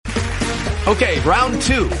Okay, round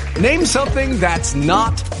 2. Name something that's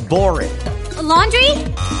not boring. A laundry?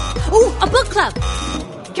 Ooh, a book club.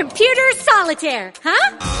 Computer solitaire,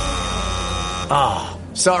 huh? Ah,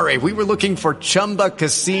 sorry, we were looking for Chumba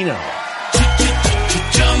Casino.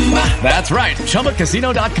 That's right,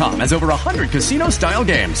 ChumbaCasino.com has over 100 casino-style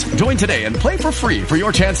games. Join today and play for free for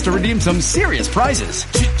your chance to redeem some serious prizes.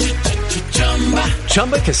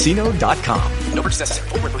 ChumbaCasino.com. No purchase necessary.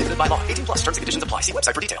 Void where prohibited by law. 18+ terms and conditions apply. See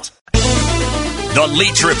website for details. The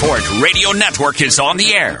Leach Report Radio Network is on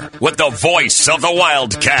the air with the voice of the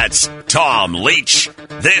Wildcats, Tom Leach.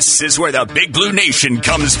 This is where the Big Blue Nation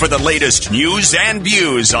comes for the latest news and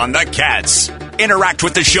views on the Cats. Interact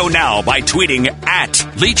with the show now by tweeting at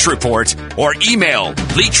Leach Report or email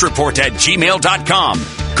leachreport@gmail.com.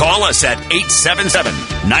 Call us at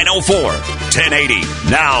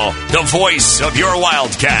 877-904-1080. Now, the voice of your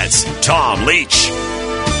Wildcats, Tom Leach.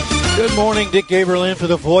 Good morning, Dick Gabriel in for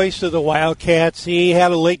the voice of the Wildcats. He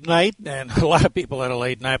had a late night, and a lot of people had a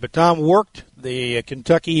late night, but Tom worked the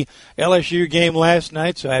Kentucky LSU game last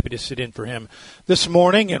night, so happy to sit in for him this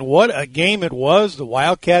morning. And what a game it was. The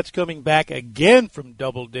Wildcats coming back again from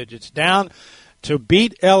double digits down to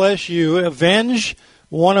beat LSU, avenge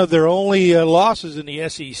one of their only losses in the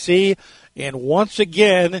SEC, and once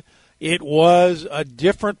again, it was a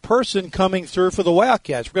different person coming through for the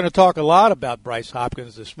Wildcats. We're going to talk a lot about Bryce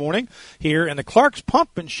Hopkins this morning here in the Clark's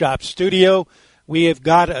Pump and Shop studio. We have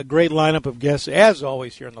got a great lineup of guests, as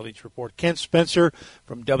always, here on the Leach Report. Kent Spencer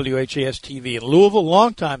from WHAS-TV in Louisville,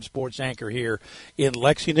 longtime sports anchor here in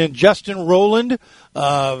Lexington. Justin Rowland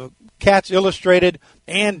of Cats Illustrated,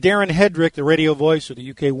 and Darren Headrick, the radio voice of the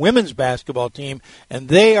UK women's basketball team, and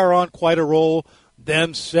they are on quite a roll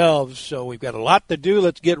themselves. So we've got a lot to do.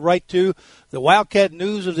 Let's get right to the Wildcat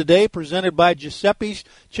news of the day presented by Giuseppe's.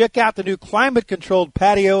 Check out the new climate-controlled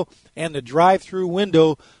patio and the drive-through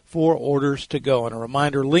window for orders to go. And a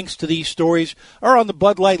reminder, links to these stories are on the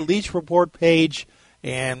Bud Light Leach Report page.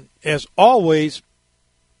 And as always,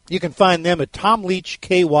 you can find them at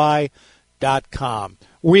TomLeachKY.com.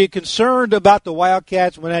 Were you concerned about the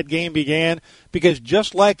Wildcats when that game began? Because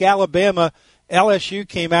just like Alabama, LSU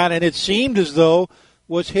came out, and it seemed as though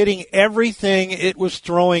was hitting everything it was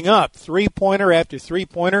throwing up. Three-pointer after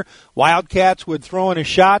three-pointer. Wildcats would throw in a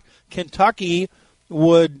shot. Kentucky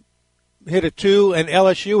would hit a two, and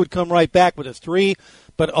LSU would come right back with a three.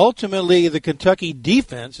 But ultimately, the Kentucky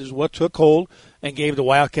defense is what took hold and gave the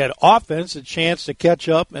Wildcat offense a chance to catch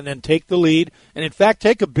up and then take the lead, and in fact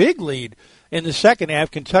take a big lead. In the second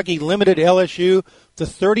half, Kentucky limited LSU to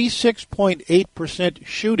 36.8%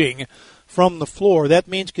 shooting from the floor. That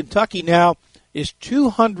means Kentucky now is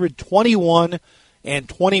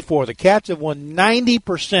 221-24. The Cats have won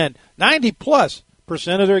 90+%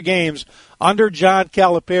 of their games under John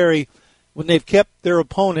Calipari when they've kept their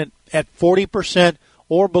opponent at 40%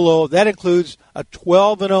 or below. That includes a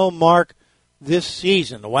 12-0 mark this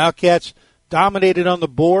season. The Wildcats dominated on the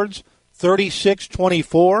boards,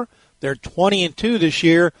 36-24. They're 20-2 this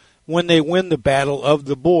year when they win the battle of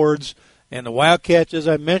the boards. And the Wildcats, as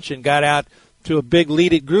I mentioned, got out to a big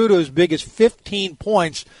lead. It grew to as big as 15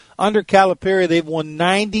 points. Under Calipari, they've won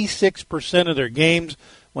 96% of their games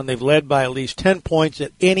when they've led by at least 10 points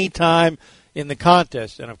at any time in the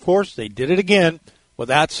contest. And, of course, they did it again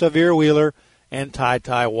without Sahvir Wheeler and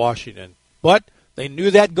Ty Washington. But they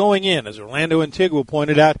knew that going in. As Orlando Antigua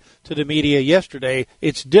pointed out to the media yesterday,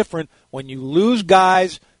 it's different when you lose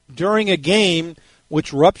guys during a game,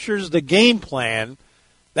 which ruptures the game plan.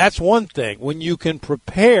 That's one thing. When you can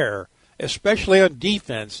prepare, especially on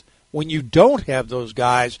defense, when you don't have those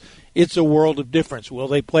guys, it's a world of difference. Will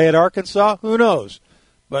they play at Arkansas? Who knows?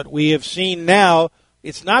 But we have seen now,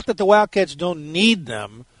 it's not that the Wildcats don't need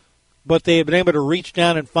them, but they have been able to reach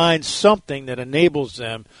down and find something that enables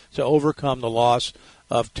them to overcome the loss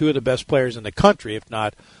of two of the best players in the country, if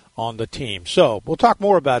not on the team. So we'll talk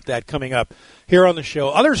more about that coming up here on the show.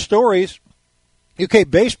 Other stories, UK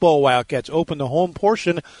baseball Wildcats open the home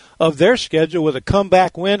portion of their schedule with a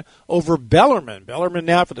comeback win over Bellarmine. Bellarmine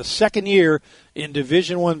now for the second year in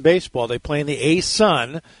Division I baseball. They play in the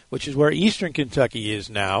A-Sun, which is where Eastern Kentucky is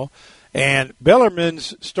now. And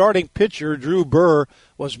Bellarmine's starting pitcher, Drew Burr,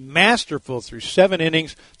 was masterful through 7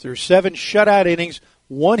 innings, through 7 shutout innings,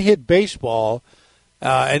 one-hit baseball.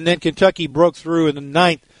 And then Kentucky broke through in the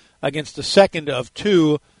 9th against the second of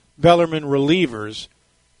 2 Bellarmine relievers.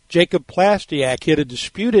 Jacob Plastiak hit a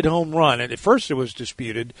disputed home run, and at first it was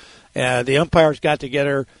disputed. The umpires got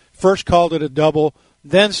together, first called it a double,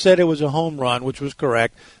 then said it was a home run, which was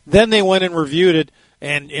correct. Then they went and reviewed it,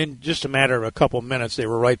 and in just a matter of a couple minutes, they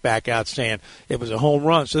were right back out saying it was a home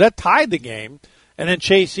run. So that tied the game, and then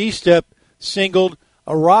Chase Estep singled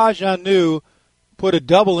Araj Anu put a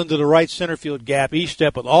double into the right center field gap, each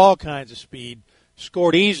step with all kinds of speed,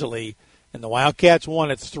 scored easily, and the Wildcats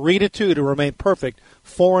won at 3-2 to remain perfect,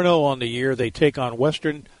 4-0 on the year. They take on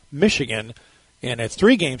Western Michigan in a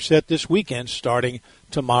 3-game set this weekend starting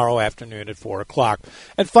tomorrow afternoon at 4 o'clock.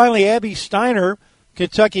 And finally, Abby Steiner,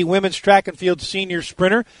 Kentucky women's track and field senior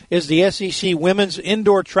sprinter, is the SEC Women's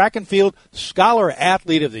Indoor Track and Field Scholar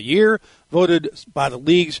Athlete of the Year, voted by the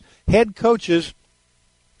league's head coaches.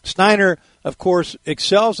 Steiner, of course,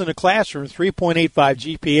 excels in the classroom,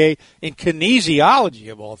 3.85 GPA in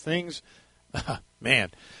kinesiology, of all things. Man.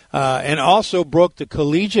 And also broke the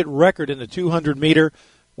collegiate record in the 200-meter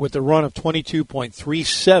with a run of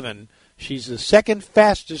 22.37. She's the second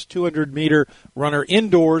fastest 200-meter runner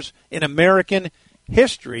indoors in American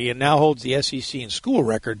history and now holds the SEC and school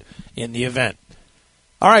record in the event.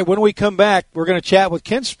 All right, when we come back, we're going to chat with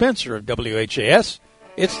Ken Spencer of WHAS.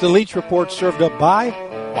 It's the Leach Report served up by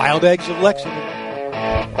Wild Eggs of Lexington.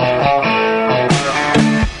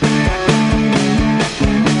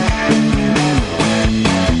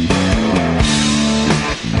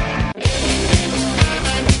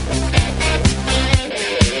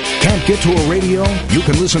 Can't get to a radio? You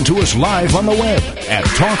can listen to us live on the web at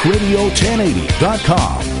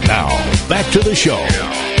talkradio1080.com. Now, back to the show.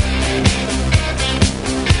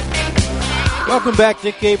 Welcome back.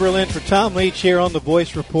 Dick Gabriel in for Tom Leach here on the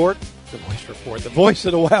Voice Report. The voice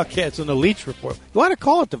of the Wildcats on the Leach Report. You want to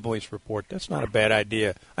call it the Voice Report? That's not a bad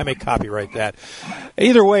idea. I may copyright that.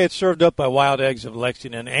 Either way, it's served up by Wild Eggs of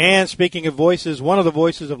Lexington. And speaking of voices, one of the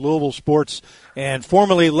voices of Louisville sports and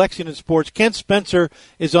formerly Lexington sports, Kent Spencer,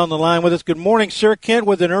 is on the line with us. Good morning, sir. Kent,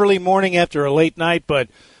 with an early morning after a late night, but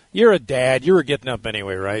you're a dad. You were getting up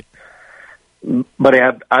anyway, right? Buddy,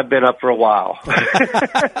 I've been up for a while.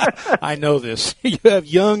 I know this. You have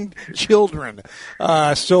young children.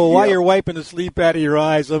 So while you're wiping the sleep out of your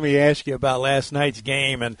eyes, let me ask you about last night's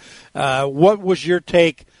game. And what was your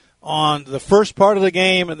take on the first part of the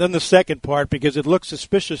game and then the second part, because it looked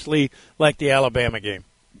suspiciously like the Alabama game?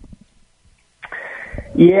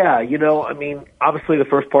 Yeah, obviously the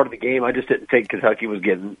first part of the game, I just didn't think Kentucky was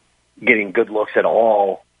getting good looks at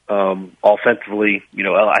all. Offensively,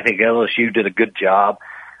 I think LSU did a good job.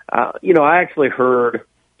 I actually heard,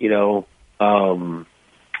 Xavier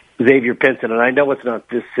Pinson, and I know it's not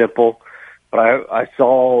this simple, but I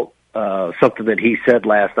saw something that he said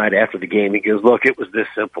last night after the game. He goes, look, it was this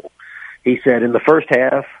simple. He said in the first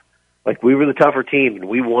half, we were the tougher team and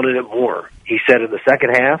we wanted it more. He said in the second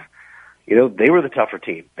half, they were the tougher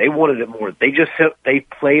team. They wanted it more. They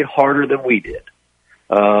played harder than we did.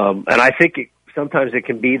 And I think sometimes it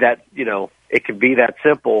can be that, it can be that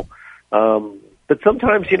simple. But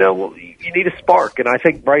sometimes, you need a spark. And I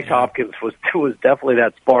think Bryce Hopkins was definitely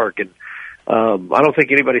that spark. And I don't think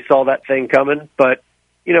anybody saw that thing coming. But,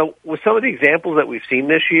 with some of the examples that we've seen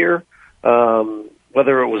this year,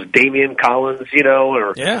 whether it was Damian Collins,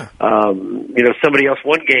 or, somebody else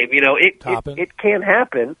one game, it can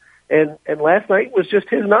happen. And last night was just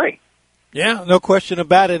his night. Yeah, no question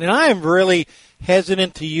about it. And I am really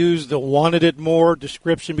hesitant to use the wanted it more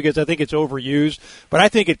description because I think it's overused. But I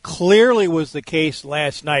think it clearly was the case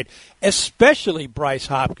last night, especially Bryce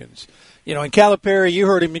Hopkins. In Calipari, you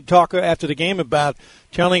heard him talk after the game about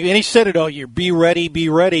telling, and he said it all year, be ready, be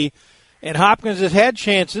ready. And Hopkins has had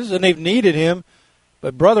chances, and they've needed him.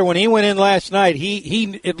 But, brother, when he went in last night,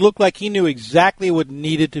 it looked like he knew exactly what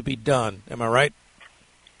needed to be done. Am I right?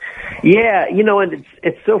 Yeah, and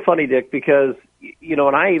it's so funny, Dick, because,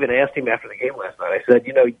 and I even asked him after the game last night, I said,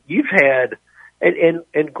 you've had,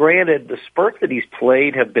 and granted, the spurts that he's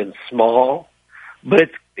played have been small, but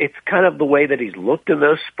it's kind of the way that he's looked in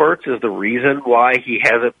those spurts is the reason why he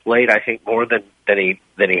hasn't played, I think, more than he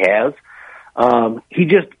has.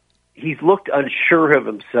 He's looked unsure of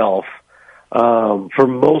himself for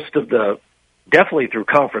most of definitely through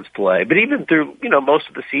conference play, but even through, most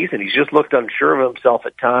of the season, he's just looked unsure of himself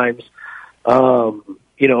at times, and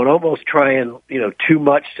almost trying, too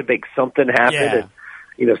much to make something happen.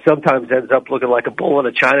 Yeah. And, sometimes ends up looking like a bull in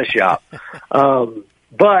a china shop.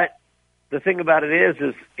 But the thing about it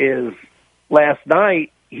is last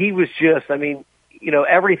night, he was just,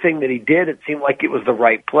 everything that he did, it seemed like it was the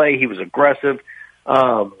right play. He was aggressive.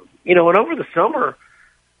 And over the summer,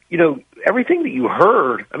 everything that you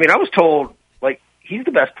heard, I was told, he's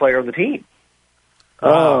the best player on the team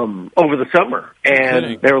over the summer.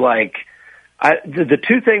 And they're like, the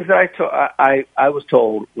two things that I was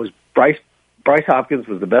told was Bryce Hopkins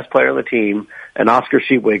was the best player on the team, and Oscar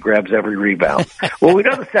Tshiebwe grabs every rebound. Well, we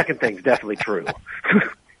know the second thing's definitely true.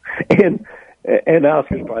 and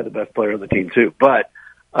Oscar's probably the best player on the team, too. But,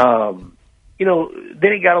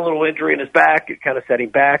 then he got a little injury in his back. It kind of set him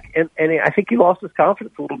back. And I think he lost his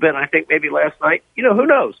confidence a little bit. And I think maybe last night, who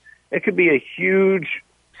knows? It could be a huge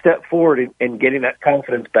step forward in getting that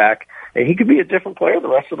confidence back. And he could be a different player the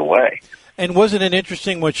rest of the way. And wasn't it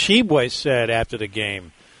interesting what Sheboy said after the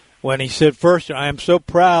game when he said, first, I am so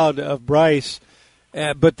proud of Bryce.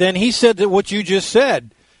 But then he said that what you just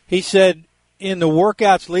said. He said, in the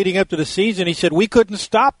workouts leading up to the season, he said, we couldn't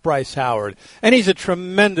stop Bryce Howard. And he's a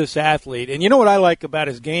tremendous athlete. And you know what I like about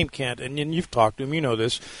his game, Kent, and you've talked to him, you know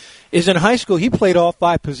this, is in high school he played all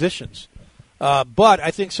 5 positions. But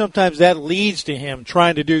I think sometimes that leads to him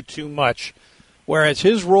trying to do too much, whereas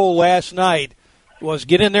his role last night was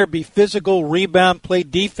get in there, be physical, rebound, play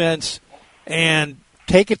defense, and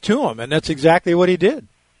take it to him. And that's exactly what he did.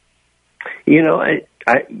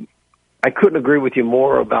 I couldn't agree with you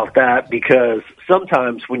more about that, because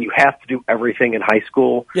sometimes when you have to do everything in high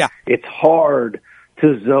school, it's hard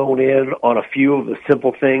to zone in on a few of the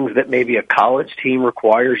simple things that maybe a college team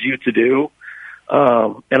requires you to do.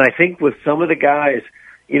 And I think with some of the guys,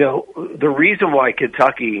 the reason why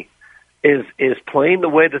Kentucky is playing the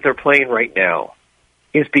way that they're playing right now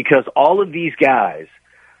is because all of these guys,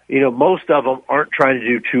 most of them aren't trying to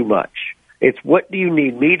do too much. It's what do you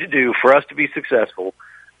need me to do for us to be successful,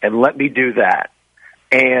 and let me do that.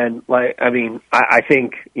 And I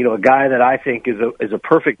think, a guy that I think is a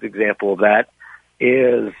perfect example of that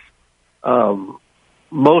is, in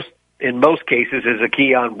most cases, is a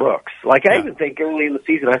Keon Brooks. I even think early in the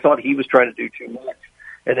season, I thought he was trying to do too much.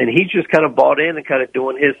 And then he's just kind of bought in and kind of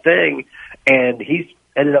doing his thing. And he's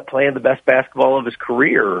ended up playing the best basketball of his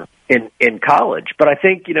career in college. But I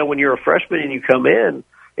think, when you're a freshman and you come in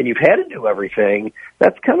and you've had to do everything,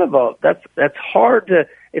 that's kind of that's hard to,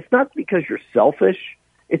 it's not because you're selfish.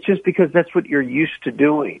 It's just because that's what you're used to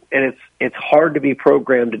doing. And it's hard to be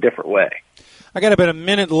programmed a different way. I got about a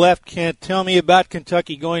minute left, Kent. Tell me about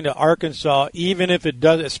Kentucky going to Arkansas, even if it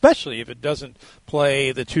does, especially if it doesn't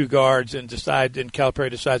play the 2 guards and Calipari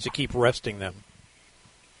decides to keep resting them.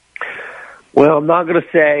 Well, I'm not going to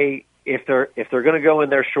say if they're going to go in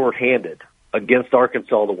there shorthanded against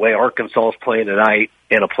Arkansas the way Arkansas is playing tonight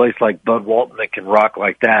in a place like Bud Walton that can rock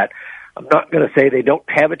like that. I'm not going to say they don't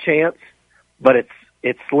have a chance, but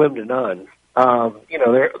it's slim to none.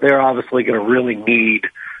 They're obviously going to really need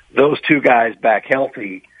those 2 guys back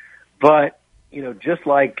healthy. But, just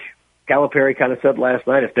like Calipari kind of said last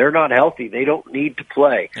night, if they're not healthy, they don't need to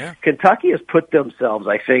play. Yeah. Kentucky has put themselves,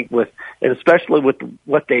 I think, and especially with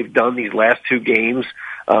what they've done these last 2 games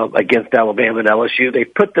against Alabama and LSU,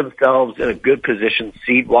 they've put themselves in a good position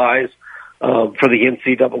seed-wise for the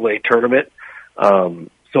NCAA tournament.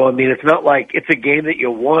 It's not like it's a game that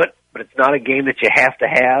you want, but it's not a game that you have to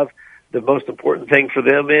have. The most important thing for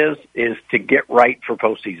them is to get right for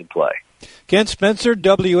postseason play. Ken Spencer,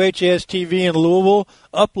 WHAS-TV in Louisville,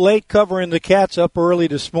 up late covering the Cats, up early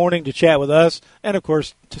this morning to chat with us, and, of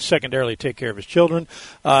course, to secondarily take care of his children.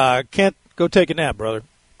 Kent, go take a nap, brother.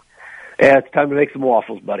 Yeah, it's time to make some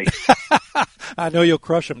waffles, buddy. I know you'll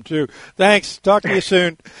crush them, too. Thanks. Talk to you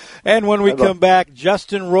soon. And when we come back,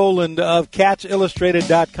 Justin Rowland of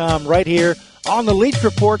CatsIllustrated.com right here on the Leach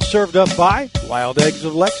Report, served up by Wild Eggs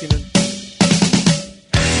of Lexington.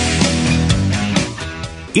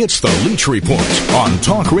 It's the Leach Report on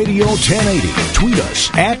Talk Radio 1080. Tweet us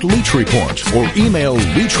at Leach Report or email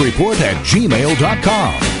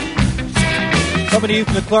leachreport@gmail.com. Coming to you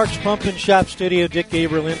from the Clark's Pumpkin Shop Studio, Dick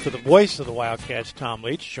Gabriel in for the voice of the Wildcats, Tom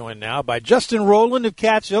Leach, joined now by Justin Rowland of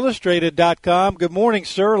CatsIllustrated.com. Good morning,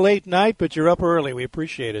 sir. Late night, but you're up early. We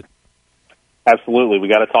appreciate it. Absolutely. We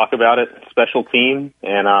got to talk about it. Special team,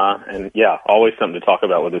 and yeah, always something to talk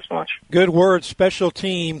about with this much. Good words, special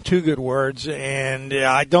team, 2 good words, and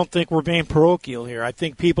I don't think we're being parochial here. I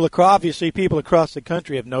think people across the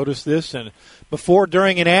country have noticed this, and before,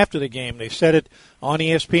 during, and after the game, they said it on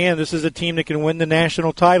ESPN. This is a team that can win the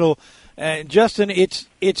national title. And Justin, it's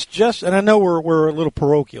just, and I know we're a little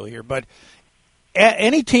parochial here, but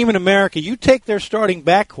any team in America, you take their starting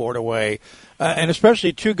backcourt away, and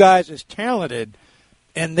especially 2 guys as talented,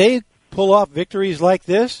 and they pull off victories like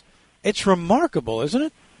this, it's remarkable, isn't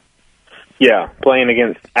it? Yeah, playing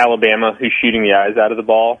against Alabama, who's shooting the eyes out of the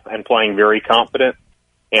ball and playing very confident,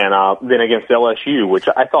 and then against LSU, which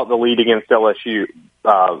I thought the lead against LSU,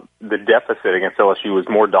 the deficit against LSU was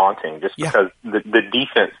more daunting just because the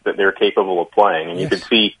defense that they're capable of playing. And you could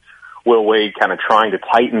see Will Wade kind of trying to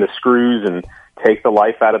tighten the screws and take the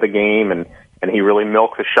life out of the game, and he really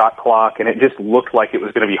milked the shot clock, and it just looked like it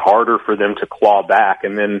was going to be harder for them to claw back.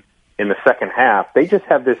 And then in the second half, they just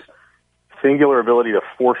have this singular ability to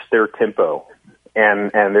force their tempo and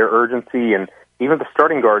their urgency, and even the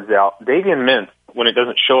starting guards out. Davian Mintz when it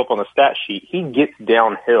doesn't show up on the stat sheet, he gets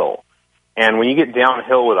downhill. And when you get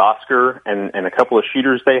downhill with Oscar and a couple of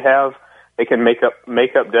shooters they have, they can make up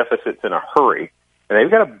deficits in a hurry. And they've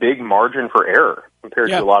got a big margin for error compared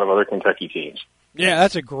to a lot of other Kentucky teams. Yeah,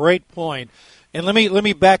 that's a great point. And let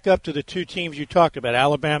me back up to the two teams you talked about,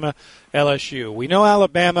 Alabama, LSU. We know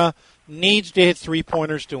Alabama needs to hit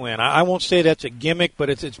three-pointers to win. I won't say that's a gimmick, but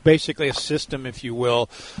it's basically a system, if you will.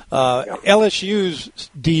 LSU's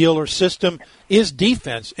deal or system is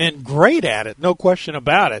defense, and great at it, no question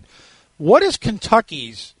about it. What is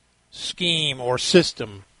Kentucky's scheme or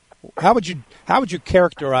system? How would you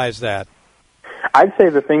characterize that? I'd say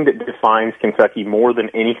the thing that defines Kentucky more than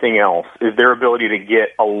anything else is their ability to get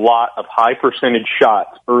a lot of high percentage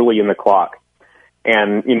shots early in the clock.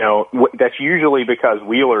 And, that's usually because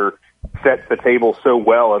Wheeler sets the table so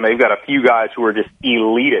well, and they've got a few guys who are just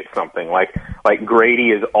elite at something. Like Grady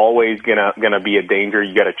is always gonna be a danger.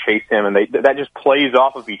 You got to chase him, and that just plays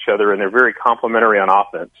off of each other, and they're very complementary on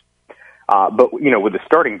offense. But with the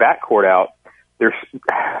starting backcourt out,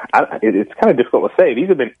 it's kind of difficult to say. These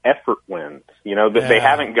have been effort wins. They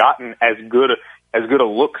haven't gotten as good a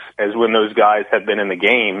looks as when those guys have been in the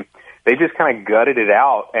game. They just kind of gutted it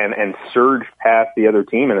out and surged past the other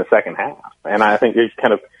team in the second half. And I think they've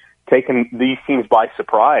kind of taken these teams by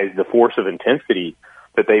surprise, the force of intensity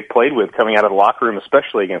that they've played with coming out of the locker room,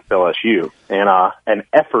 especially against LSU. And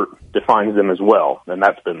effort defines them as well, and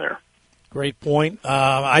that's been there. Great point.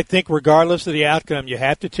 I think regardless of the outcome, you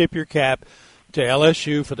have to tip your cap to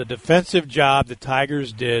LSU for the defensive job the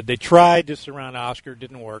Tigers did. They tried to surround Oscar,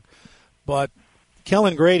 didn't work. But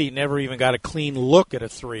Kellen Grady never even got a clean look at a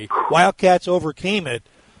three. Wildcats overcame it,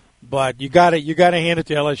 but you got to hand it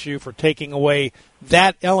to LSU for taking away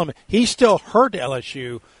that element. He still hurt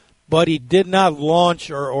LSU, but he did not launch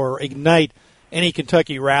or ignite any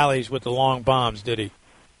Kentucky rallies with the long bombs, did he?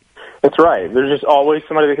 That's right. There's just always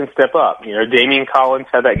somebody that can step up. Damian Collins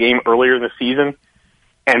had that game earlier in the season,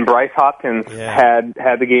 and Bryce Hopkins had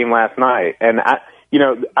the game last night. And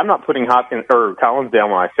I'm not putting Hopkins or Collins down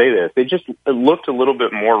when I say this. It looked a little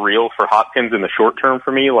bit more real for Hopkins in the short term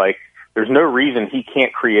for me. Like, there's no reason he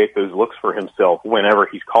can't create those looks for himself whenever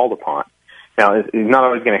he's called upon. Now, he's not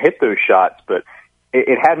always going to hit those shots, but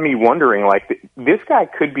it had me wondering, like, this guy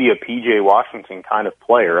could be a P.J. Washington kind of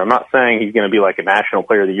player. I'm not saying he's going to be like a National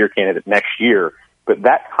Player of the Year candidate next year, but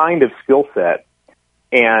that kind of skill set,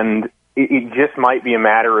 and it just might be a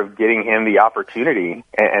matter of getting him the opportunity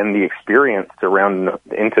and the experience to round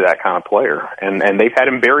into that kind of player. And they've had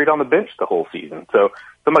him buried on the bench the whole season, so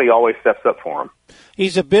somebody always steps up for him.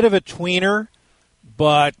 He's a bit of a tweener,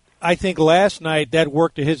 but I think last night that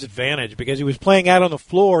worked to his advantage because he was playing out on the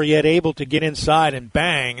floor, yet able to get inside and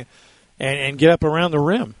bang and get up around the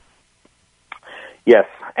rim. Yes,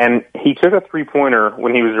 and he took a three-pointer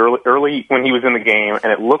when he was early when he was in the game,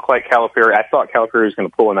 and it looked like Calipari. I thought Calipari was going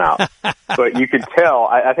to pull him out. But you could tell,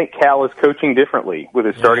 I think Cal is coaching differently with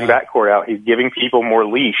his starting backcourt out. He's giving people more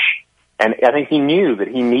leash, and I think he knew that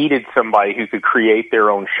he needed somebody who could create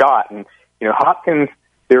their own shot. And, Hopkins,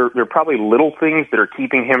 there are probably little things that are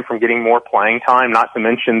keeping him from getting more playing time, not to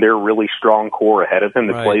mention their really strong core ahead of him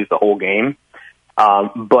that plays the whole game.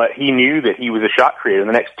 But he knew that he was a shot creator.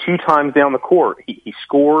 The next two times down the court, he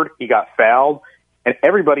scored, he got fouled, and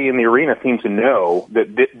everybody in the arena seemed to know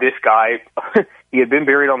that this guy, he had been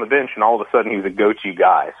buried on the bench, and all of a sudden he was a go-to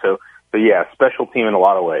guy. So yeah, special team in a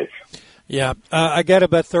lot of ways. Yeah, I got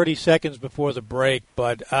about 30 seconds before the break,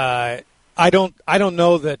 but I don't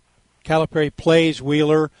know that Calipari plays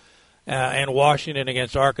Wheeler and Washington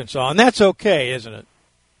against Arkansas, and that's okay, isn't it?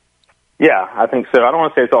 Yeah, I think so. I don't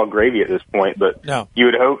want to say it's all gravy at this point, but you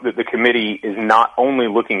would hope that the committee is not only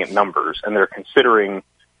looking at numbers and they're considering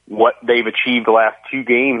what they've achieved the last two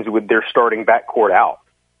games with their starting backcourt out.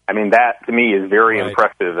 I mean, that to me is very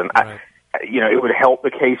impressive, and it would help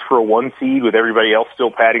the case for a one seed with everybody else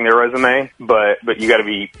still padding their resume, but you got to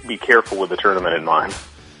be careful with the tournament in mind.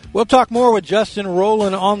 We'll talk more with Justin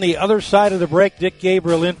Rowland on the other side of the break. Dick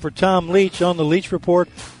Gabriel in for Tom Leach on the Leach Report,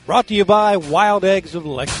 brought to you by Wild Eggs of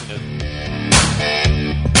Lexington.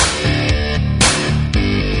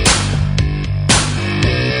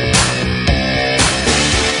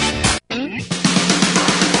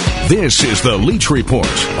 This is the Leach Report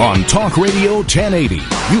on Talk Radio 1080.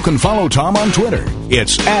 You can follow Tom on Twitter.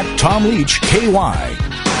 It's @TomLeachKY.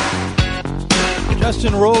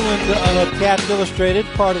 Justin Rowland of Cats Illustrated,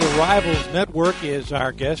 part of the Rivals Network, is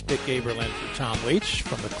our guest. Dick Gabriel in for Tom Leach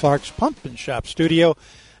from the Clark's Pump and Shop studio.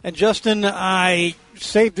 And Justin, I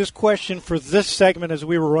saved this question for this segment as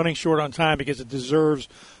we were running short on time because it deserves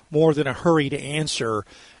more than a hurried answer.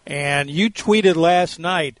 And you tweeted last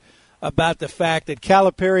night about the fact that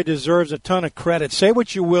Calipari deserves a ton of credit. Say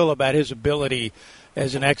what you will about his ability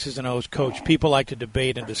as an X's and O's coach. People like to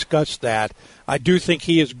debate and discuss that. I do think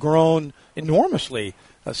he has grown enormously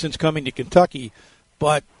since coming to Kentucky,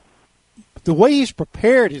 but the way he's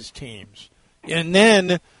prepared his teams and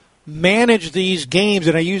then managed these games,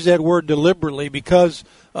 and I use that word deliberately because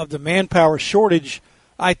of the manpower shortage,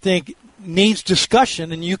 I think needs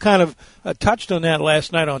discussion, and you kind of touched on that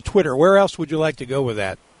last night on Twitter. Where else would you like to go with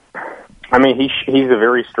that? I mean, he's a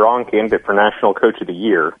very strong candidate for National Coach of the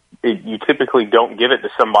Year. You typically don't give it to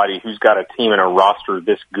somebody who's got a team and a roster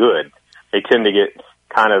this good. They tend to get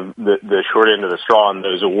kind of the short end of the straw in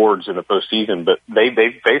those awards in the postseason, but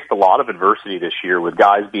they've faced a lot of adversity this year with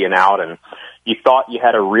guys being out, and you thought you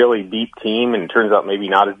had a really deep team, and it turns out maybe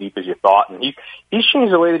not as deep as you thought. And he's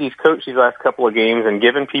changed the way that he's coached these last couple of games and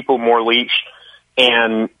given people more leash.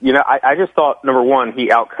 And, you know, I just thought, number one, he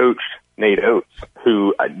outcoached Nate Oates,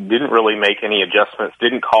 who didn't really make any adjustments,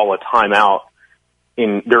 didn't call a timeout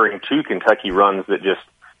during two Kentucky runs that just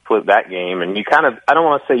flipped that game. And you kind of, I don't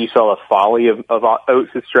want to say you saw the folly of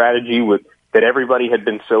Oates' strategy that everybody had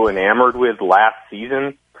been so enamored with last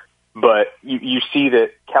season. But you see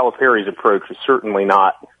that Calipari's approach is certainly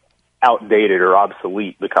not outdated or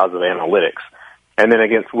obsolete because of analytics. And then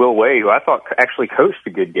against Will Wade, who I thought actually coached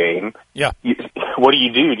a good game, what do?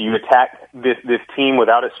 Do you attack this team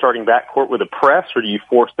without it starting backcourt with a press, or do you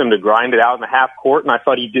force them to grind it out in the half court? And I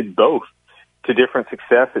thought he did both to different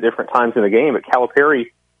success at different times in the game. But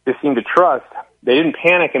Calipari just seemed to trust. They didn't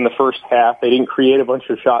panic in the first half. They didn't create a bunch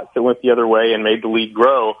of shots that went the other way and made the lead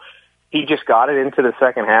grow. He just got it into the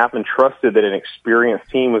second half and trusted that an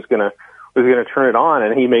experienced team was going to turn it on,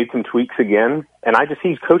 and he made some tweaks again. And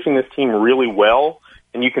he's coaching this team really well,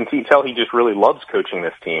 and you can tell he just really loves coaching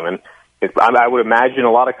this team. And I would imagine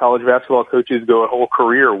a lot of college basketball coaches go a whole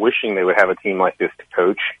career wishing they would have a team like this to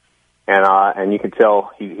coach, and you can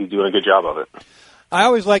tell he's doing a good job of it. I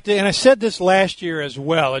always liked it, and I said this last year as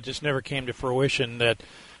well, it just never came to fruition, that,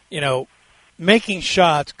 you know, making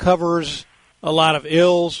shots covers a lot of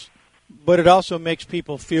ills, but it also makes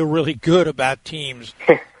people feel really good about teams.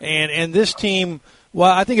 and this team,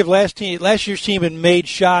 well, I think if last year's team had made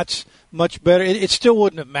shots much better, it still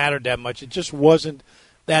wouldn't have mattered that much. It just wasn't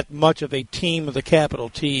that much of a team with a capital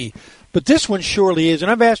T. But this one surely is,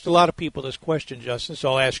 and I've asked a lot of people this question, Justin,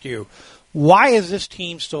 so I'll ask you. Why is this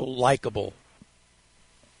team so likable?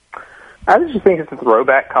 I just think it's a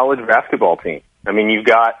throwback college basketball team. I mean,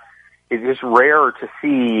 it's just rare to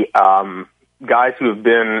see guys who have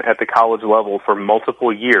been at the college level for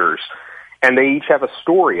multiple years, and they each have a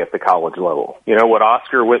story at the college level. You know, what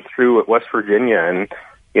Oscar went through at West Virginia and,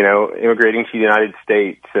 you know, immigrating to the United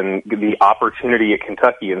States and the opportunity at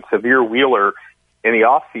Kentucky, and Severe Wheeler in the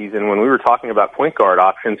offseason when we were talking about point guard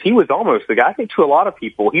options. He was almost the guy, I think to a lot of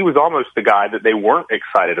people, he was almost the guy that they weren't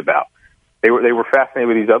excited about. They were fascinated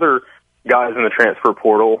with these other guys in the transfer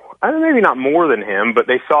portal. I mean, maybe not more than him, but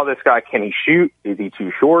they saw this guy, can he shoot? Is he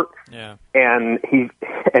too short? Yeah. And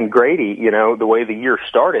Grady, you know, the way the year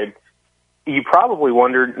started, you probably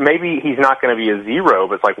wondered, maybe he's not going to be a zero,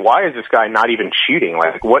 but it's like, why is this guy not even shooting?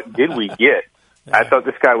 Like, what did we get? Yeah. I thought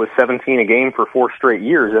this guy was 17 a game for 4 straight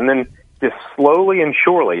years. And then just slowly and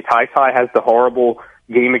surely, Ty has the horrible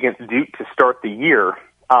game against Duke to start the year.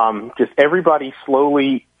 Just everybody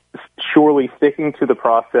slowly, surely sticking to the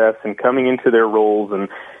process and coming into their roles, and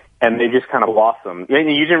they just kind of lost them.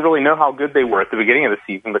 You didn't really know how good they were at the beginning of the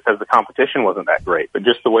season because the competition wasn't that great, but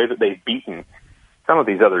just the way that they've beaten some of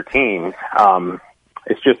these other teams,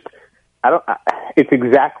 it's just, it's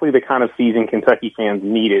exactly the kind of season Kentucky fans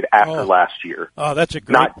needed after last year. Oh, that's a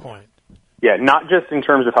great point. Yeah, not just in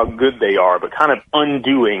terms of how good they are, but kind of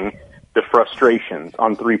undoing the frustrations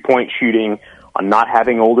on three-point shooting, on not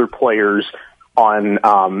having older players, on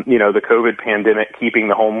the COVID pandemic, keeping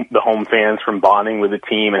the home fans from bonding with the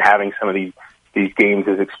team and having some of these games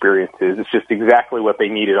as experiences. It's just exactly what they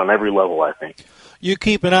needed on every level, I think. You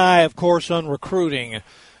keep an eye, of course, on recruiting.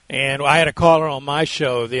 And I had a caller on my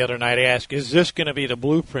show the other night ask, is this going to be the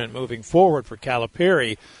blueprint moving forward for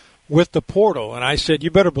Calipari with the portal? And I said,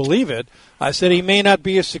 you better believe it. I said he may not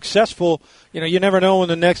be as successful. You know, you never know when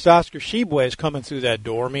the next Oscar Tshiebwe is coming through that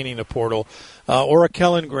door, meaning the portal, or a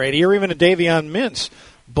Kellen Grady, or even a Davion Mintz.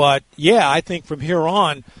 But, yeah, I think from here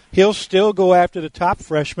on, he'll still go after the top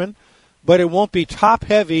freshmen, but it won't be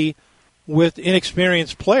top-heavy with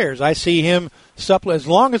inexperienced players. I see him as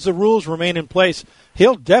long as the rules remain in place,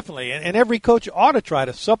 he'll definitely, and every coach ought to try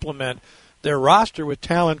to supplement their roster with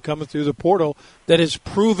talent coming through the portal that is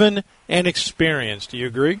proven and experienced. Do you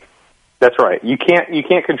agree? That's right. You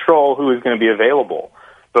can't control who is going to be available.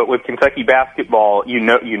 But with Kentucky basketball, you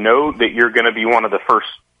know that you're going to be one of the first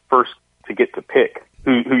first to get to pick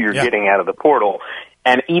who you're getting out of the portal.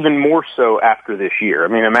 And even more so after this year. I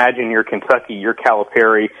mean, imagine you're Kentucky, you're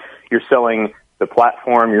Calipari, you're selling the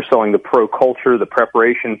platform, you're selling the pro culture, the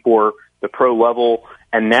preparation for the pro level,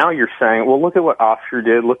 and now you're saying, well, look at what Oscar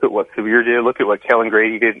did, look at what Severe did, look at what Kellen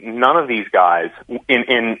Grady did. None of these guys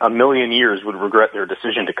in a million years would regret their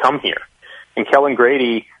decision to come here. And Kellen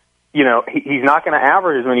Grady, you know, he's not going to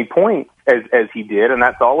average as many points as he did, and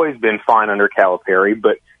that's always been fine under Calipari,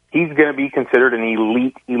 but he's going to be considered an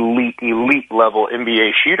elite level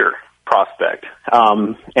NBA shooter prospect.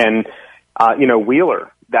 You know,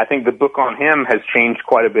 Wheeler, I think the book on him has changed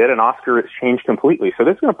quite a bit, and Oscar has changed completely. So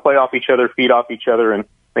this is going to play off each other, feed off each other, and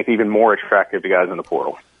make it even more attractive to guys in the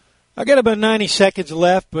portal. I got about 90 seconds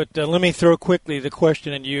left, but let me throw quickly the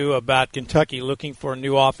question at you about Kentucky looking for a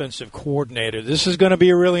new offensive coordinator. This is going to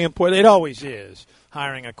be really important. It always is,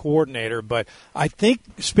 hiring a coordinator. But I think,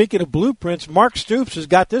 speaking of blueprints, Mark Stoops has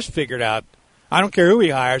got this figured out. I don't care who he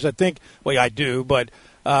hires. I think, well, I do, but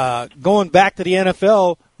going back to the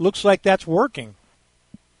NFL looks like that's working.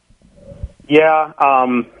 Yeah,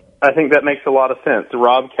 I think that makes a lot of sense.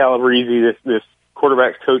 Rob Calabrese, this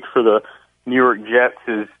quarterback's coach for the New York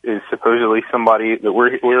Jets, is supposedly somebody that we're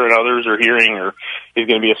and others are hearing or is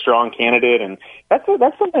going to be a strong candidate, and that's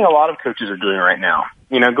something a lot of coaches are doing right now.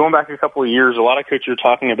 You know, going back a couple of years, a lot of coaches are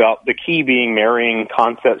talking about the key being marrying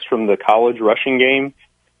concepts from the college rushing game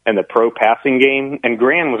and the pro passing game. And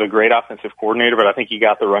Gran was a great offensive coordinator, but I think he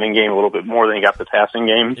got the running game a little bit more than he got the passing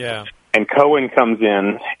game. Yeah. And Cohen comes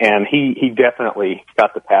in, and he definitely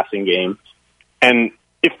got the passing game. And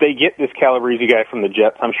if they get this Calabrese guy from the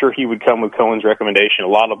Jets, I'm sure he would come with Cohen's recommendation. A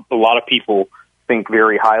lot of people think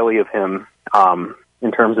very highly of him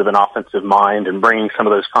in terms of an offensive mind and bringing some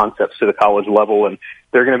of those concepts to the college level. And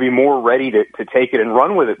they're going to be more ready to take it and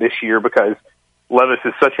run with it this year because Levis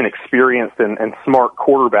is such an experienced and smart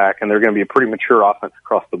quarterback, and they're going to be a pretty mature offense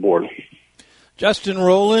across the board. Justin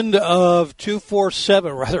Rowland of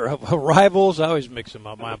 247, rather, of Rivals. I always mix them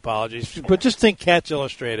up. My apologies. But just think Cats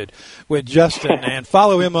Illustrated with Justin and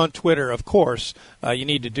follow him on Twitter, of course. You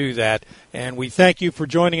need to do that. And we thank you for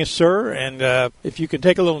joining us, sir. And if you can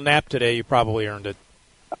take a little nap today, you probably earned it.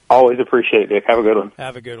 Always appreciate it, Dick. Have a good one.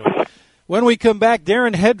 Have a good one. When we come back,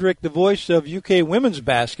 Darren Headrick, the voice of UK women's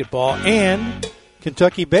basketball and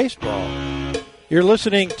Kentucky baseball. You're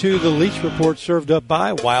listening to the Leach Report, served up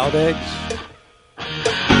by Wild Eggs.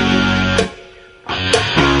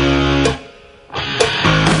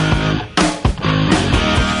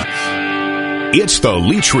 It's the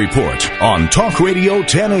Leach Report on Talk Radio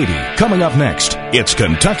 1080. Coming up next, it's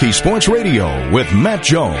Kentucky Sports Radio with Matt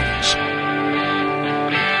Jones.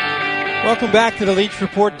 Welcome back to the Leach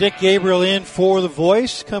Report. Dick Gabriel in for The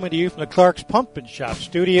Voice, coming to you from the Clark's Pump and Shop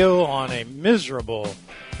studio on a miserable,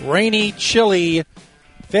 rainy, chilly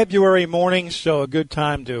February morning, so a good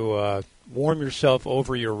time to warm yourself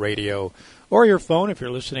over your radio or your phone if you're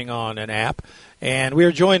listening on an app. And we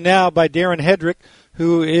are joined now by Darren Headrick,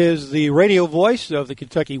 who is the radio voice of the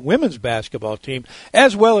Kentucky women's basketball team,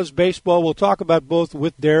 as well as baseball. We'll talk about both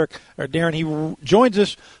with Darren. He joins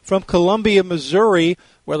us from Columbia, Missouri,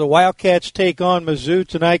 where the Wildcats take on Mizzou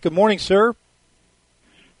tonight. Good morning, sir.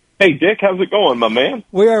 Hey, Dick, how's it going, my man?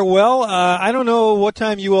 We are well. I don't know what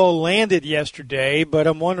time you all landed yesterday, but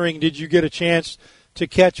I'm wondering, did you get a chance to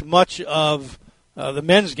catch much of the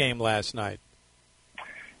men's game last night?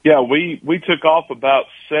 Yeah, we took off about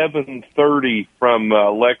 7:30 from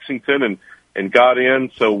Lexington and got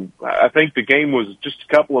in. So I think the game was just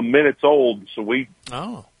a couple of minutes old. So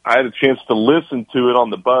I had a chance to listen to it on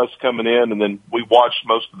the bus coming in, and then we watched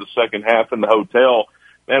most of the second half in the hotel.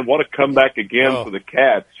 Man, what a comeback again for the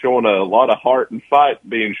Cats, showing a lot of heart and fight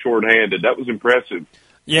being shorthanded. That was impressive.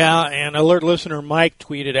 Yeah, and alert listener Mike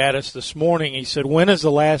tweeted at us this morning. He said, when is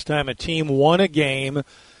the last time a team won a game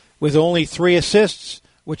with only 3 assists?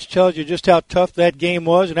 Which tells you just how tough that game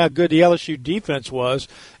was and how good the LSU defense was.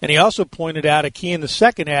 And he also pointed out a key in the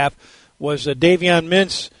second half was Davion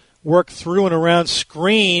Mintz worked through and around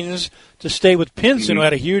screens to stay with Pinson, who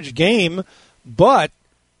had a huge game, but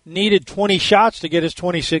needed 20 shots to get his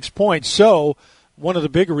 26 points. So one of the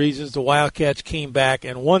big reasons the Wildcats came back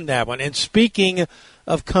and won that one. And speaking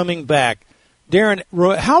of coming back, Darren,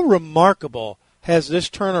 how remarkable has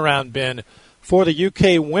this turnaround been for the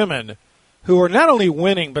UK women, who are not only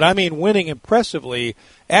winning, but I mean winning impressively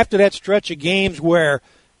after that stretch of games where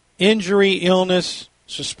injury, illness,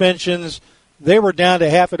 suspensions, they were down to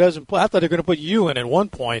half a dozen. I thought they were going to put you in at one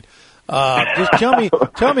point. Just tell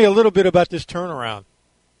me a little bit about this turnaround.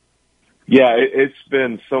 Yeah, it's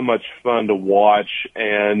been so much fun to watch,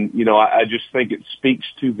 and I just think it speaks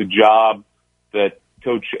to the job that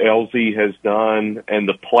Coach Elzey has done and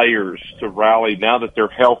the players to rally now that they're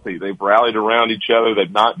healthy. They've rallied around each other.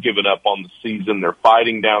 They've not given up on the season. They're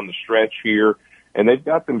fighting down the stretch here, and they've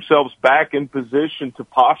got themselves back in position to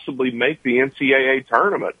possibly make the NCAA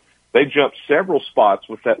tournament. They jumped several spots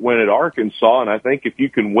with that win at Arkansas, and I think if you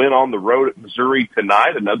can win on the road at Missouri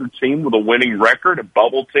tonight, another team with a winning record, a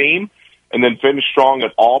bubble team, and then finish strong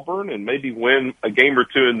at Auburn and maybe win a game or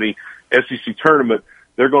two in the SEC tournament,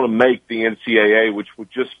 they're going to make the NCAA, which would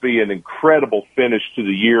just be an incredible finish to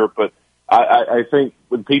the year. But I think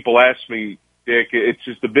when people ask me, Dick, it's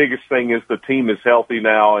just the biggest thing is the team is healthy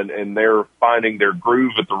now, and they're finding their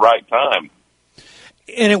groove at the right time.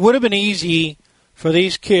 And it would have been easy for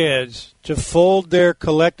these kids to fold their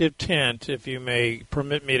collective tent, if you may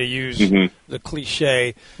permit me to use the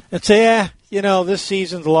cliche, and say, this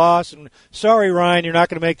season's lost, and sorry, Ryan, you're not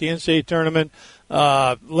going to make the NCAA tournament.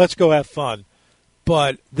 Let's go have fun.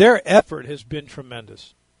 But their effort has been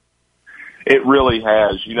tremendous. It really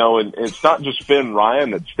has, and it's not just Finn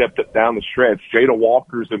Ryan that stepped it down the stretch. Jada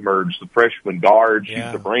Walker's emerged, the freshman guard.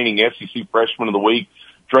 She's the reigning SEC Freshman of the Week.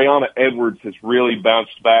 Dre'Ana Edwards has really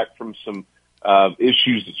bounced back from some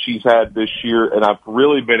issues that she's had this year, and I've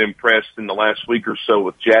really been impressed in the last week or so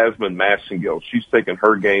with Jasmine Massengill. She's taken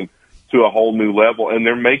her game to a whole new level, and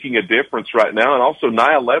they're making a difference right now. And also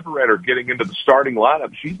Nia Leverett getting into the starting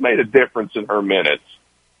lineup. She's made a difference in her minutes.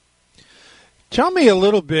 Tell me a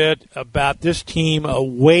little bit about this team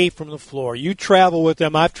away from the floor. You travel with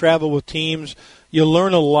them. I've traveled with teams. You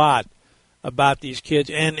learn a lot about these kids.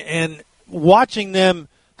 And watching them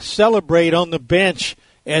celebrate on the bench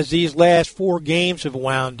as these last 4 games have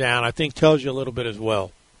wound down, I think tells you a little bit as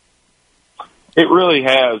well. It really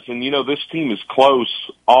has, and this team is close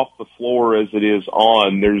off the floor as it is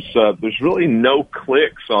on. There's really no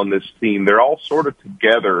clicks on this team. They're all sort of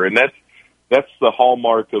together, and that's the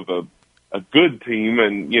hallmark of a good team.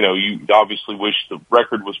 And you obviously wish the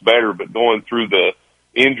record was better, but going through the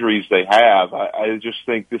injuries they have, I just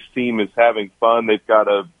think this team is having fun. They've got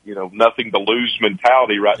a nothing to lose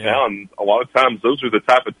mentality right now, and a lot of times those are the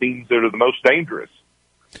type of teams that are the most dangerous.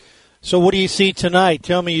 So what do you see tonight?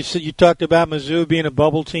 Tell me, you talked about Mizzou being a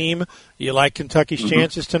bubble team. You like Kentucky's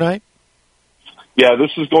chances tonight? Yeah, this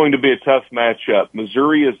is going to be a tough matchup.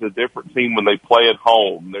 Missouri is a different team when they play at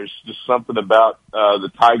home. There's just something about the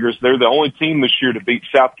Tigers. They're the only team this year to beat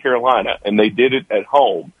South Carolina, and they did it at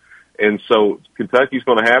home. And so Kentucky's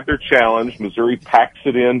going to have their challenge. Missouri packs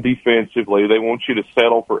it in defensively. They want you to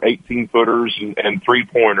settle for 18-footers and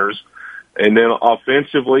three-pointers. And then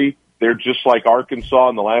offensively, they're just like Arkansas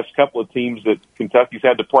and the last couple of teams that Kentucky's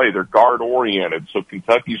had to play. They're guard-oriented, so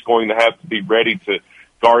Kentucky's going to have to be ready to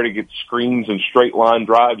guard against screens and straight-line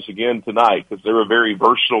drives again tonight because they're a very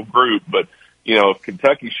versatile group. But, if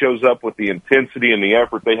Kentucky shows up with the intensity and the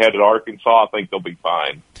effort they had at Arkansas, I think they'll be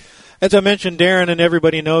fine. As I mentioned, Darren, and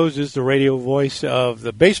everybody knows, is the radio voice of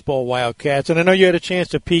the baseball Wildcats. And I know you had a chance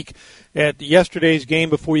to peek at yesterday's game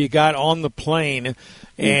before you got on the plane,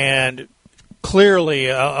 and clearly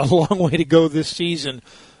a long way to go this season.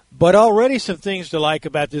 But already some things to like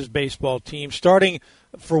about this baseball team, starting,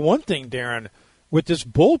 for one thing, Darren, with this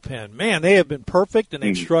bullpen. Man, they have been perfect, and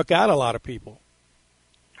they've struck out a lot of people.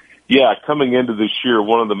 Yeah, coming into this year,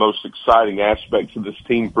 one of the most exciting aspects of this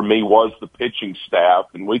team for me was the pitching staff,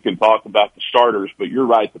 and we can talk about the starters, but you're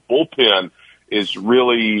right, the bullpen is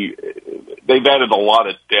really, they've added a lot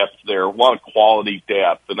of depth there, a lot of quality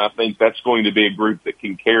depth, and I think that's going to be a group that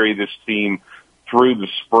can carry this team through the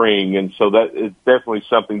spring, and so that is definitely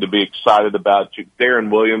something to be excited about. Darren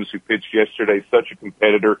Williams, who pitched yesterday, such a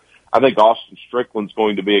competitor. I think Austin Strickland's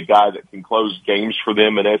going to be a guy that can close games for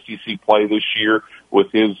them in SEC play this year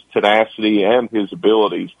with his tenacity and his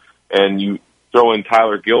abilities. And you throw in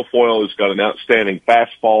Tyler Guilfoyle, who's got an outstanding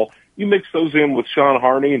fastball. You mix those in with Sean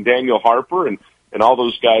Harney and Daniel Harper and all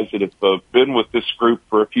those guys that have been with this group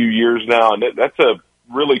for a few years now, and that's a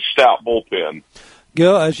really stout bullpen.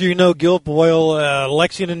 Gil, as you know, Guilfoyle,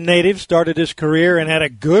 Lexington native, started his career and had a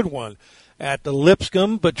good one at the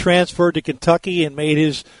Lipscomb, but transferred to Kentucky and made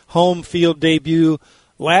his home field debut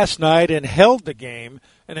last night and held the game.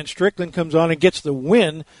 And then Strickland comes on and gets the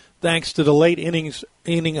win thanks to the late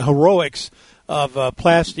inning heroics of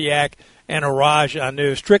Plastiak and Araj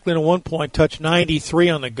Anu. Strickland at one point touched 93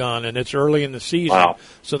 on the gun, and it's early in the season. Wow.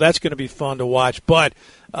 So that's going to be fun to watch. But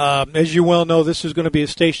as you well know, this is going to be a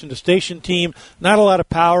station-to-station team. Not a lot of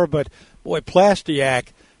power, but, boy, Plastiak,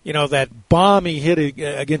 that bomb he hit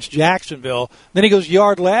against Jacksonville. Then he goes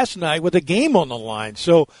yard last night with a game on the line.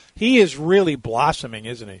 So he is really blossoming,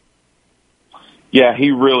 isn't he? Yeah,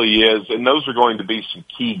 he really is, and those are going to be some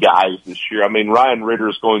key guys this year. I mean, Ryan Ritter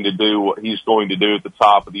is going to do what he's going to do at the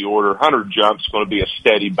top of the order. Hunter Jump's going to be a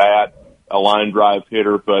steady bat, a line drive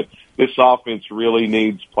hitter, but this offense really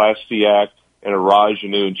needs Plastiak and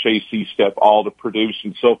Arajanu and Chase Estep all to produce,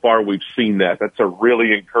 and so far we've seen that. That's a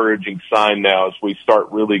really encouraging sign now as we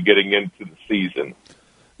start really getting into the season.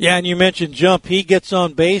 Yeah, and you mentioned Jump. He gets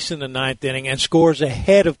on base in the ninth inning and scores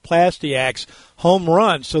ahead of Plastiak's home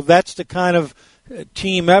run, so that's the kind of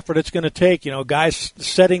team effort it's going to take, guys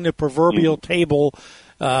setting the proverbial table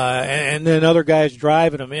and then other guys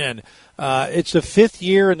driving them in. It's the fifth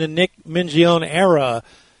year in the Nick Mingione era,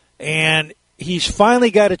 and he's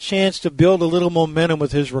finally got a chance to build a little momentum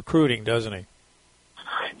with his recruiting, doesn't he?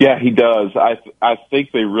 Yeah, he does. I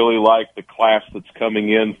think they really like the class that's coming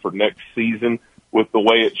in for next season with the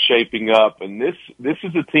way it's shaping up. And this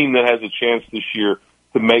is a team that has a chance this year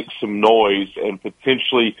to make some noise and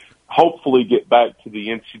potentially hopefully get back to the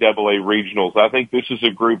NCAA regionals. I think this is a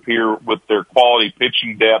group here with their quality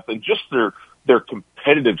pitching depth and just their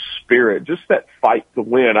competitive spirit, just that fight to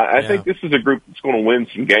win. I think this is a group that's going to win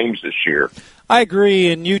some games this year. I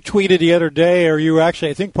agree, and you tweeted the other day, or you were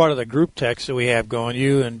actually, I think, part of the group text that we have going,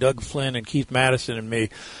 you and Doug Flynn and Keith Madison and me,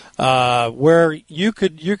 where you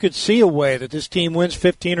could see a way that this team wins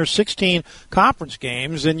 15 or 16 conference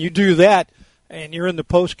games, and you do that, and you're in the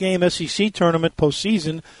post-game SEC tournament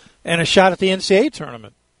postseason, and a shot at the NCAA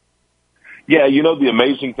tournament. Yeah, the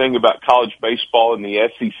amazing thing about college baseball and the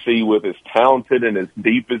SEC, with as talented and as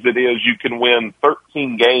deep as it is, you can win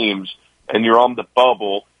 13 games and you're on the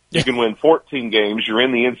bubble. You can win 14 games, you're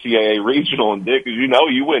in the NCAA regional, and Dick, as you know,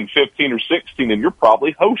 you win 15 or 16 and you're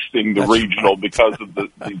probably hosting the regional because of the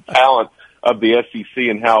talent of the SEC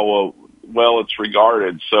and how well it's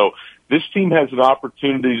regarded. So this team has an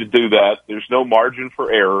opportunity to do that. There's no margin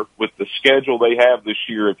for error. With the schedule they have this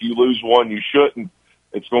year, if you lose one, you shouldn't.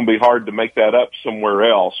 It's going to be hard to make that up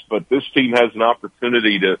somewhere else. But this team has an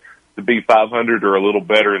opportunity to be 500 or a little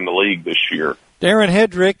better in the league this year. Darren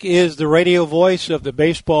Headrick is the radio voice of the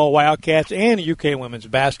baseball Wildcats and UK women's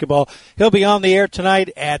basketball. He'll be on the air tonight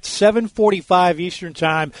at 7:45 Eastern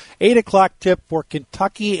Time, 8 o'clock tip for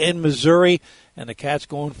Kentucky and Missouri. And the Cats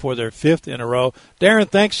going for their fifth in a row. Darren,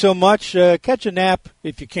 thanks so much. Catch a nap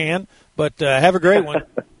if you can, but have a great one.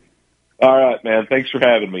 All right, man. Thanks for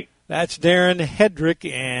having me. That's Darren Headrick,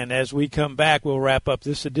 and as we come back, we'll wrap up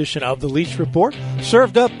this edition of the Leach Report,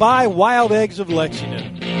 served up by Wild Eggs of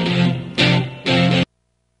Lexington.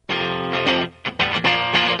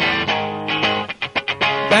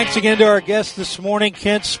 Thanks again to our guests this morning,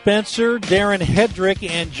 Kent Spencer, Darren Headrick,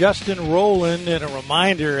 and Justin Rowland. And a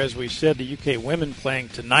reminder, as we said, the UK women playing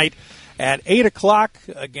tonight at 8 o'clock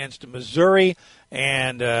against Missouri.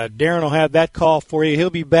 And Darren will have that call for you. He'll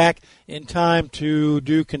be back in time to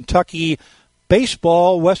do Kentucky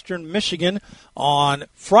baseball, Western Michigan, on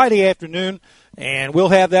Friday afternoon. And we'll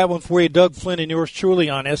have that one for you, Doug Flynn and yours truly,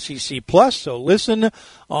 on SEC Plus. So listen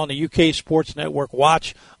on the UK Sports Network.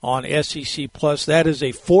 Watch on SEC Plus. That is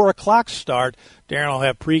a 4 o'clock start. Darren will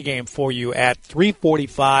have pregame for you at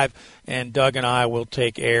 3:45, and Doug and I will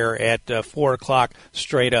take air at 4 o'clock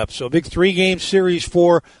straight up. So a big 3-game series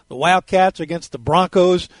for the Wildcats against the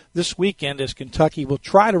Broncos this weekend, as Kentucky will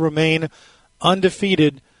try to remain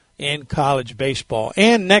undefeated in college baseball.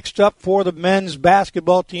 And next up for the men's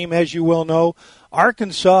basketball team, as you well know,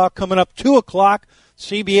 Arkansas coming up 2 o'clock.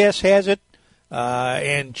 CBS has it.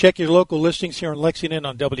 And check your local listings here in Lexington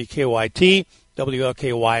on WKYT,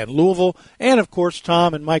 WLKY in Louisville, and, of course,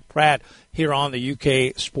 Tom and Mike Pratt here on the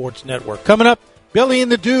UK Sports Network. Coming up, Billy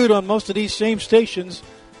and the Dude on most of these same stations.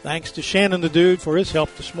 Thanks to Shannon the Dude for his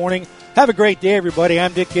help this morning. Have a great day, everybody.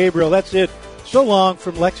 I'm Dick Gabriel. That's it. So long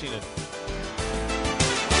from Lexington.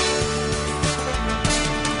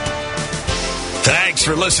 Thanks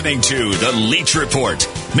for listening to The Leach Report.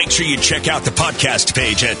 Make sure you check out the podcast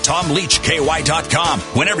page at TomLeachKY.com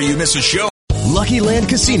whenever you miss a show. Lucky Land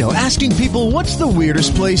Casino, asking people, what's the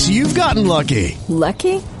weirdest place you've gotten lucky?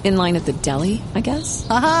 Lucky? In line at the deli, I guess?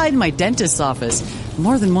 Aha, in my dentist's office.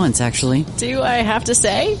 More than once, actually. Do I have to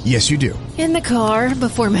say? Yes, you do. In the car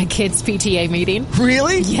before my kids' PTA meeting.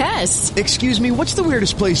 Really? Yes. Excuse me, what's the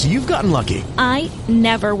weirdest place you've gotten lucky? I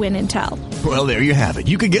never win and tell. Well, there you have it.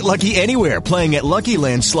 You can get lucky anywhere, playing at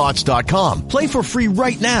LuckyLandSlots.com. Play for free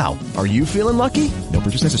right now. Are you feeling lucky? No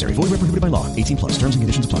purchase necessary. Void where prohibited by law. 18+. Terms and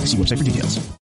conditions apply. See website for details.